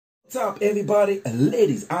What's up, everybody,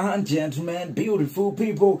 ladies and gentlemen, beautiful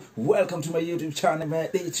people? Welcome to my YouTube channel, man.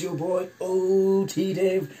 It's your boy OT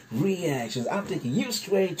Dave Reactions. I'm taking you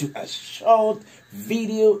straight to a short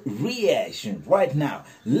video reaction right now.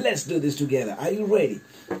 Let's do this together. Are you ready?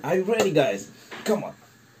 Are you ready, guys? Come on.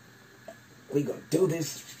 We're gonna do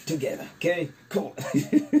this together, okay? Come on.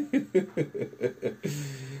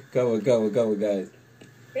 Come on, guys.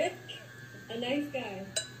 Rick, a nice guy.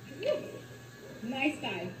 Nice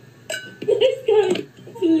guy. Nice guy.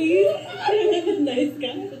 Please let her have a nice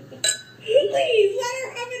guy. Please let her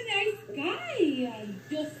have a nice guy.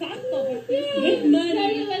 Dios santo, with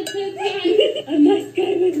money. A nice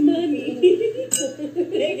guy with money.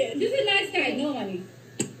 Just a nice guy, no money.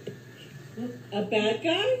 A bad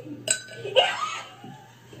guy?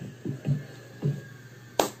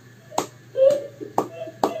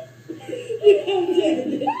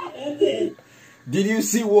 That's it. Did you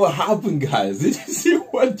see what happened, guys? Did you see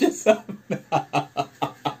what just happened?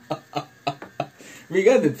 We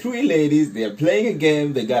got the three ladies. They're playing a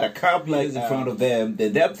game. They got a cup like in front of them.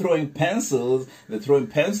 Then they're throwing pencils. They're throwing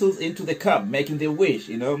pencils into the cup, making their wish,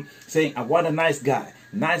 you know, saying, I want a nice guy.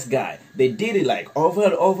 Nice guy. They did it like over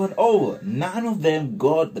and over and over. None of them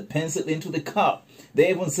got the pencil into the cup. They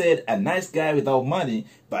even said a nice guy without money,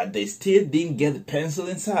 but they still didn't get the pencil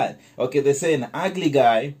inside. Okay, they say an ugly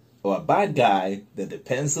guy or a bad guy, then the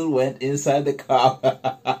pencil went inside the cup.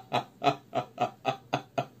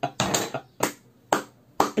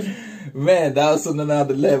 Man, that was on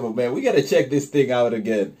another level, man. We gotta check this thing out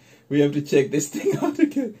again. We have to check this thing out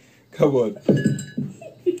again. Come on.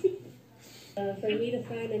 For me to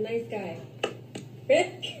find a nice guy.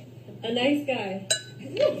 Rick, a nice guy.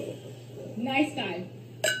 Nice guy.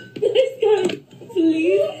 Nice guy.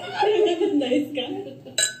 Please let her have a nice guy.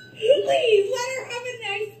 Please let her have a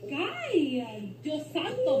nice guy. Dios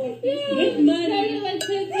santo, with money.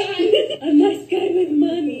 A nice guy with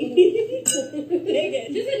money.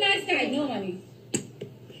 Just a nice guy, no money.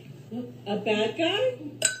 A bad guy?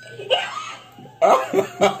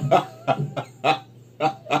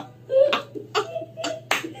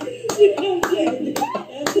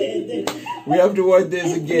 We have to watch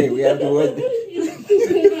this again. We have to watch this.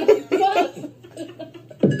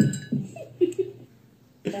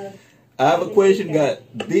 I have a question, guys.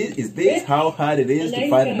 Is this how hard it is to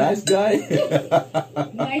find a nice guy?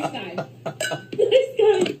 Nice guy. Nice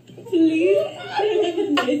guy. Please let her have a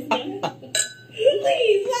nice guy.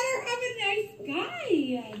 Please let her have a nice guy.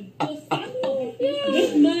 Dios santo,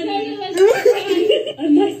 with money. A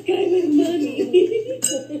nice guy with money.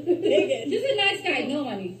 Just a nice guy, no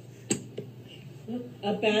money.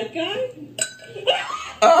 A bad guy?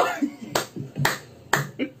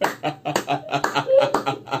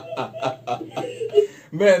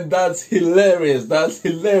 Man, that's hilarious. That's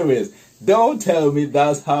hilarious. Don't tell me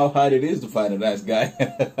that's how hard it is to find a nice guy.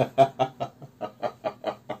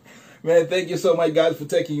 Man, thank you so much, guys, for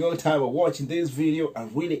taking your time and watching this video. I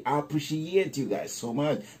really appreciate you guys so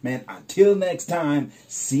much. Man, until next time,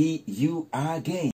 see you again.